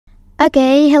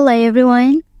Okay, hello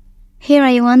everyone. Here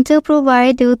I want to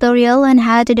provide a tutorial on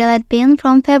how to delete pin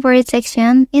from favorite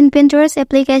section in Pinterest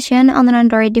application on an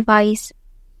Android device.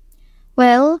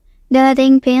 Well,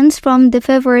 deleting pins from the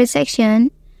favorite section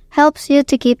helps you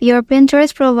to keep your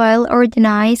Pinterest profile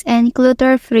organized and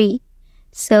clutter-free.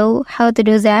 So, how to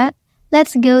do that?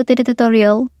 Let's go to the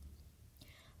tutorial.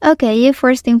 Okay,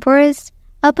 first thing first,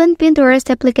 open Pinterest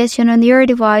application on your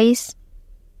device.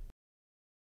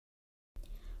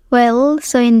 Well,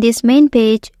 so in this main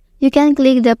page, you can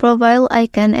click the profile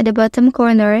icon at the bottom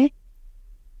corner.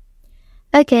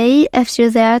 Okay, after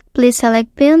that, please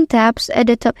select Pin tabs at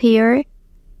the top here.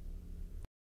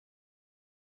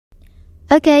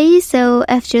 Okay, so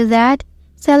after that,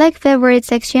 select Favorite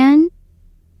section.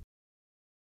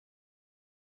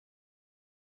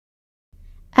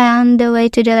 And the way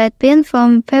to delete pin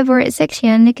from Favorite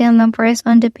section, you can press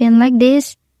on the pin like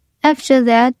this. After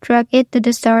that, drag it to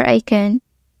the star icon.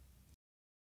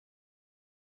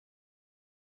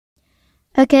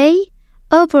 Okay,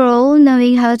 overall,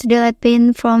 knowing how to delete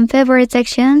pin from favorite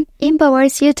section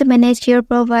empowers you to manage your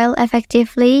profile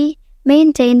effectively,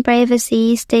 maintain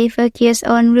privacy, stay focused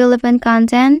on relevant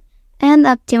content, and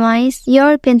optimize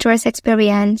your Pinterest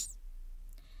experience.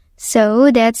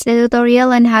 So, that's the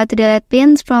tutorial on how to delete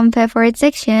pins from favorite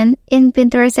section in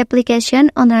Pinterest application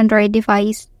on Android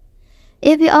device.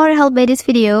 If you are helped by this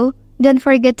video, don't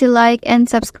forget to like and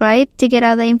subscribe to get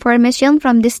other information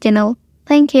from this channel.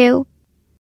 Thank you.